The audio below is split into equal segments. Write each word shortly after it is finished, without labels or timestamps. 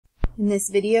In this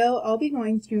video, I'll be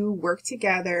going through Work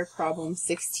Together problem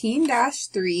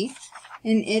 16-3,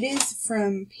 and it is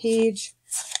from page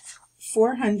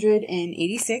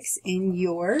 486 in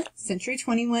your Century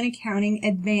 21 Accounting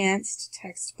Advanced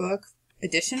Textbook,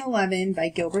 edition 11 by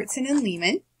Gilbertson and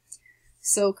Lehman.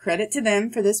 So credit to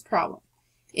them for this problem.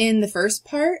 In the first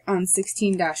part on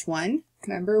 16-1,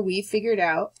 remember we figured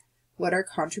out what our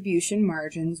contribution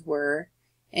margins were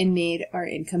and made our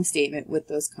income statement with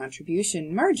those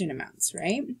contribution margin amounts,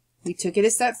 right? We took it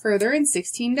a step further in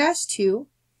 16-2,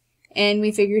 and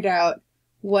we figured out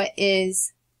what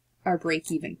is our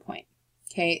break-even point,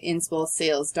 okay, in both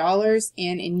sales dollars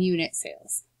and in unit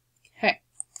sales. Okay,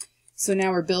 so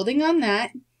now we're building on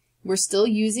that. We're still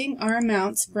using our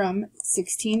amounts from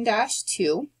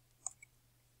 16-2,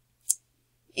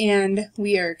 and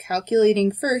we are calculating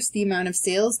first the amount of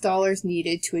sales dollars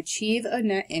needed to achieve a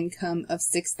net income of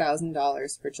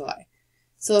 $6,000 for July.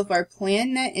 So if our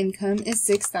planned net income is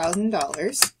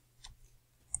 $6,000,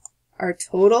 our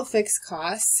total fixed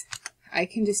costs, I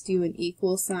can just do an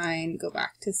equal sign, go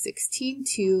back to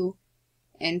 16.2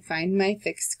 and find my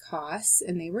fixed costs,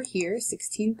 and they were here,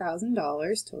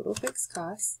 $16,000 total fixed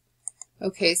costs.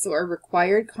 Okay, so our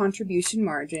required contribution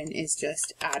margin is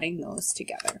just adding those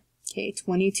together. Okay,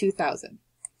 22,000.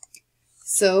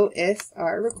 So if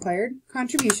our required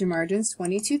contribution margin is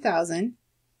 22,000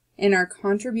 and our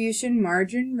contribution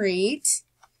margin rate,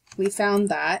 we found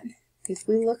that if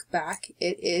we look back,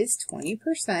 it is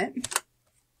 20%.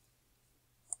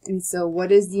 And so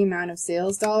what is the amount of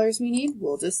sales dollars we need?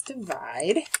 We'll just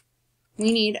divide.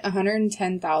 We need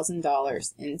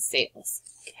 $110,000 in sales.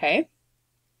 Okay.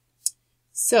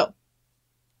 So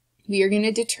we are going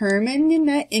to determine the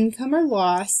net income or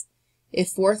loss if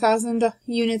 4,000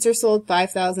 units are sold,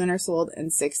 5,000 are sold,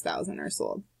 and 6,000 are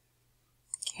sold.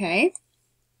 Okay,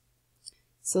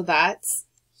 so that's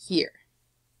here.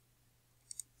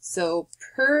 So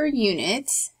per unit,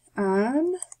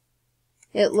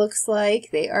 it looks like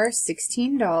they are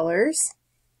 $16.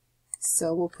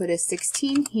 So we'll put a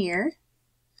 16 here,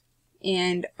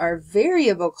 and our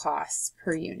variable costs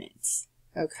per unit.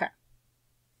 Okay.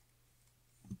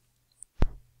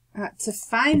 To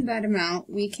find that amount,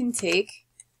 we can take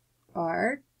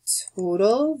our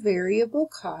total variable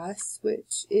costs,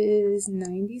 which is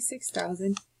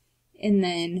 $96,000, and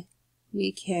then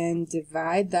we can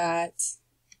divide that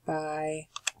by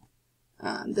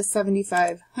the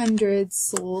 7,500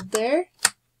 sold there,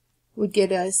 would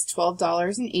get us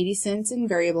 $12.80 in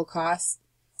variable costs,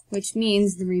 which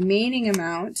means the remaining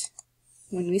amount,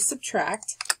 when we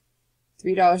subtract,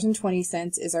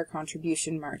 $3.20 is our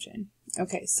contribution margin.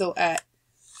 Okay, so at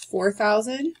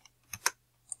 4,000,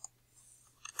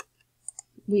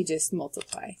 we just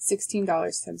multiply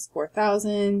 $16 times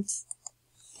 4,000,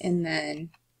 and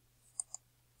then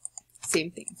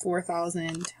same thing,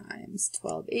 4,000 times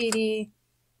 1280,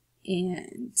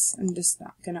 and I'm just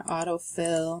not going to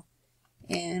autofill,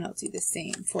 and I'll do the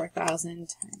same, 4,000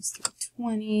 times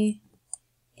 320,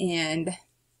 and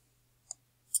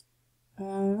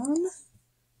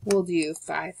we'll do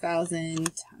 5,000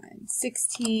 times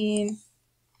 16,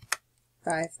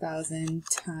 5,000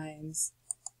 times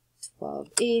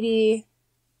 1280,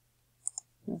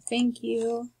 no thank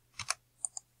you,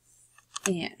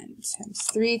 and times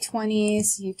 320,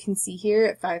 so you can see here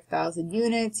at 5,000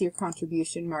 units, your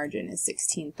contribution margin is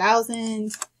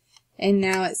 16,000, and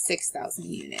now at 6,000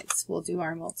 units, we'll do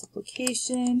our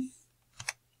multiplication.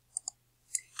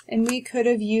 And we could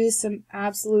have used some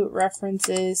absolute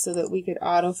references so that we could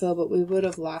autofill, but we would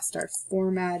have lost our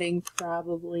formatting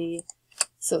probably.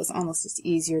 So it's almost just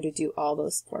easier to do all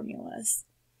those formulas.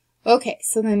 Okay,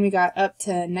 so then we got up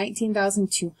to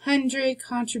 19,200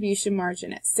 contribution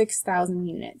margin at 6,000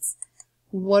 units.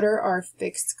 What are our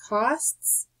fixed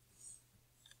costs?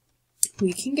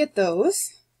 We can get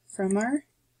those from our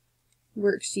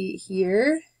worksheet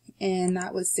here, and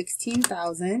that was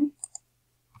 16,000.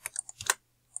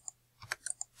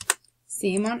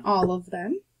 Same on all of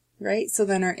them, right? So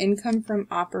then our income from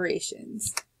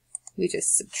operations, we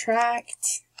just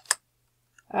subtract,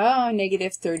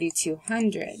 negative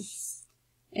 3,200.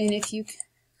 And if you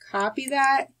copy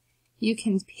that, you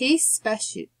can paste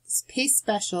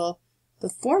special the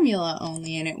formula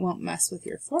only, and it won't mess with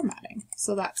your formatting.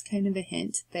 So that's kind of a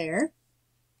hint there.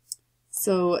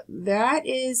 So that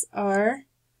is our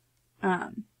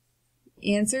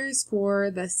answers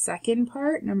for the second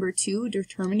part, number 2,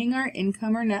 determining our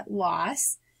income or net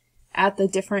loss at the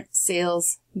different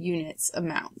sales units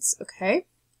amounts, okay?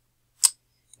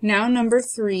 Now number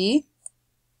 3,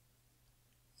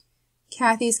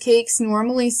 Kathy's Cakes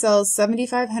normally sells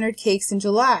 7,500 cakes in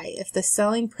July. If the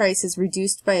selling price is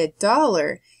reduced by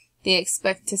 $1 They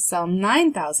expect to sell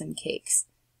 9,000 cakes.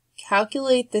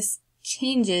 Calculate this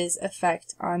change's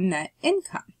effect on net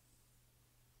income.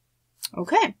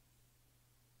 Okay.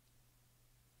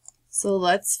 So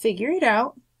let's figure it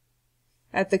out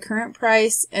at the current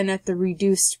price and at the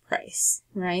reduced price,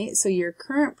 right? So your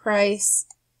current price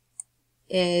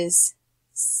is,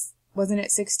 wasn't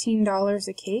it $16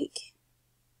 a cake?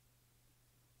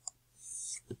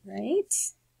 Right?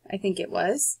 I think it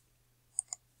was.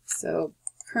 So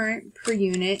current per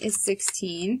unit is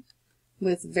 16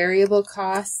 with variable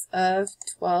costs of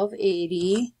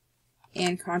 $12.80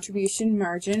 and contribution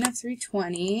margin of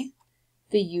 $3.20.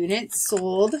 The units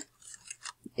sold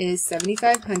is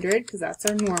 7,500 because that's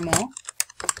our normal.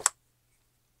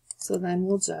 So then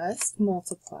we'll just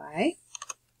multiply.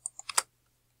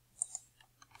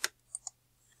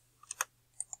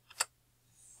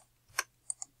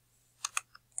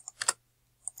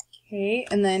 Okay,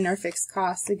 and then our fixed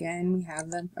costs, again, we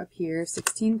have them up here,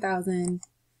 16,000.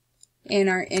 And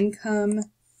our income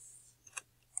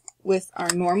with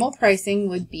our normal pricing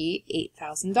would be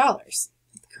 $8,000,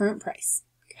 the current price.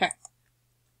 Okay.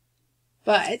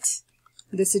 But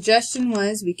the suggestion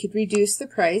was we could reduce the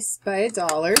price by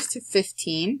 $1 to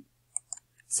 15.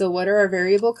 So what are our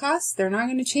variable costs? They're not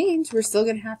going to change. We're still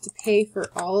going to have to pay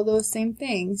for all of those same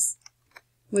things,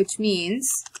 which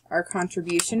means our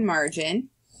contribution margin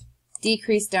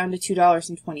decreased down to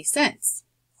 $2.20.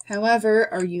 However,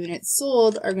 our units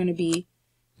sold are going to be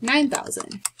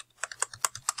 9,000.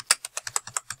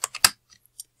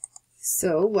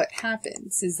 So what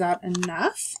happens? Is that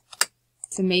enough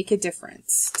to make a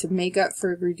difference, to make up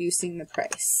for reducing the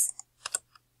price?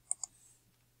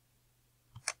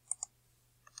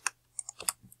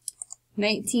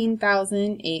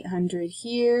 $19,800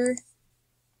 here.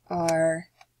 Our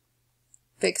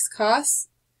fixed costs,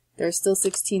 they're still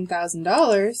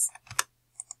 $16,000.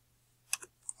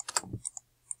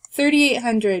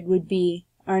 $3,800 would be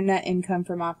our net income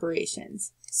from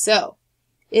operations. So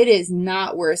it is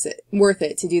not worth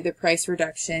it to do the price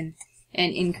reduction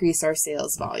and increase our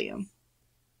sales volume.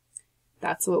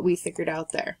 That's what we figured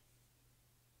out there.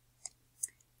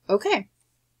 Okay.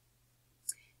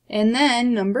 And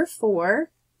then number 4,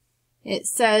 it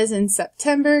says in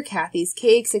September, Kathy's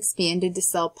Cakes expanded to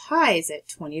sell pies at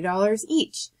 $20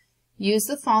 each. Use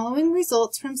the following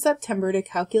results from September to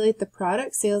calculate the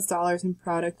product sales dollars and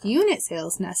product unit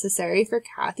sales necessary for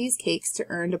Kathy's Cakes to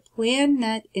earn a planned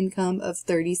net income of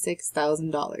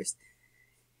 $36,000.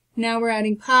 Now we're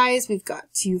adding pies. We've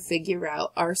got to figure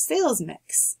out our sales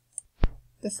mix.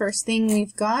 The first thing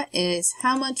we've got is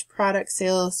how much product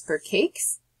sales for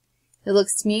cakes. It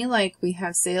looks to me like we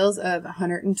have sales of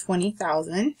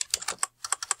 $120,000.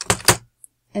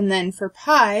 And then for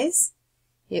pies,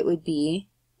 it would be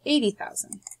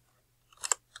 $80,000.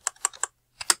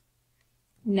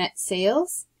 Net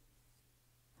sales,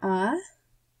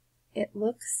 it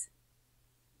looks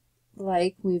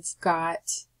like we've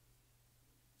got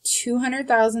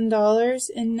 $200,000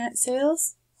 in net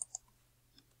sales.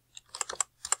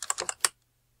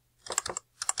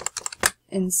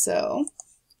 And so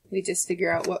we just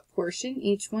figure out what portion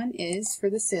each one is for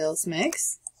the sales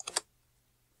mix.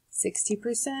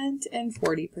 60% and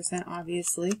 40%,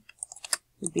 obviously,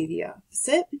 would be the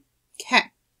opposite.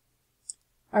 Okay.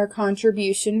 Our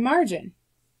contribution margin.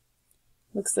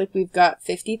 Looks like we've got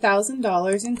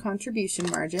 $50,000 in contribution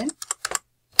margin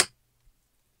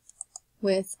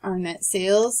with our net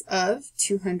sales of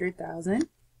 $200,000.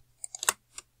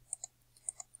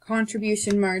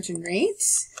 Contribution margin rate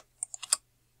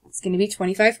is going to be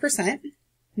 25%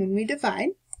 when we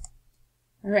divide.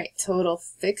 All right, total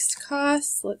fixed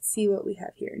costs. Let's see what we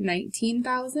have here.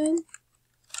 $19,000.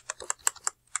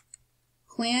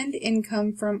 Planned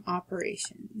income from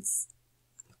operations.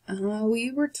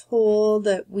 We were told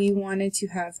that we wanted to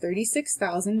have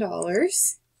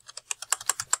 $36,000.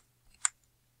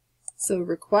 So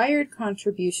required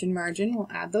contribution margin, we'll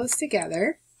add those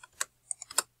together.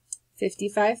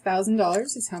 $55,000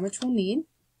 is how much we'll need.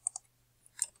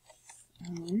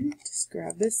 Just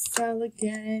grab this cell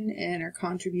again, and our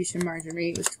contribution margin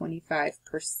rate was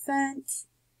 25%,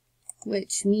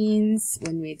 which means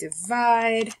when we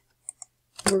divide,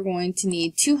 we're going to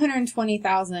need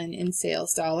 $220,000 in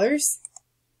sales dollars.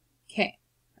 Okay,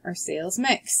 our sales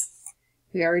mix.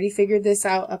 We already figured this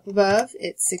out up above.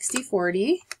 It's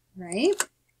 60-40, right?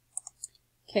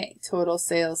 Okay, total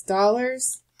sales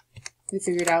dollars. We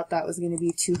figured out that was going to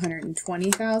be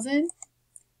 $220,000.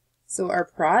 So our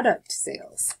product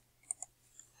sales,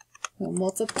 we'll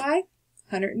multiply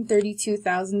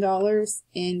 $132,000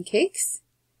 in cakes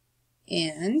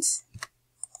and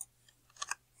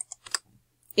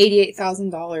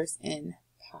 $88,000 in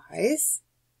pies.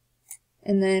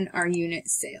 and then our unit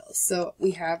sales. So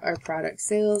we have our product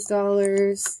sales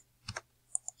dollars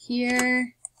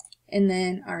here, and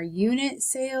then our unit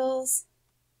sales.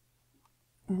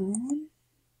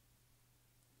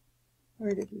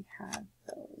 Where did we have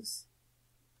those?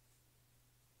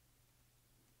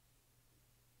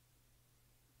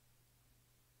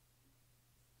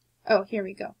 Oh, here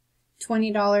we go.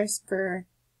 $20 for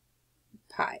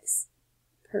pies.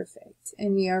 Perfect.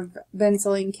 And we have been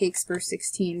selling cakes for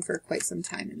 16 for quite some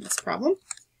time in this problem.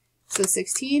 So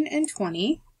 16 and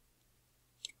 20.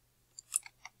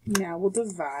 Now we'll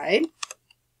divide.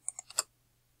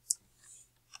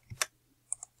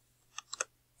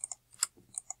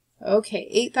 Okay,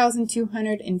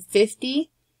 8,250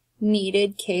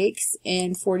 needed cakes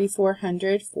and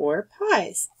 4,400 for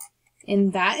pies.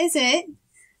 And that is it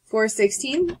for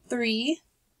 16.3,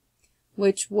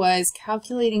 which was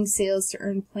calculating sales to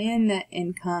earn planned net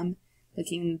income,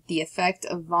 looking at the effect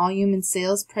of volume and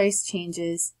sales price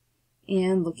changes,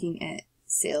 and looking at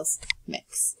sales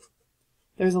mix.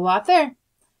 There's a lot there.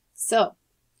 So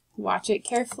watch it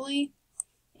carefully,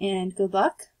 and good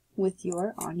luck with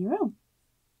your On Your Own.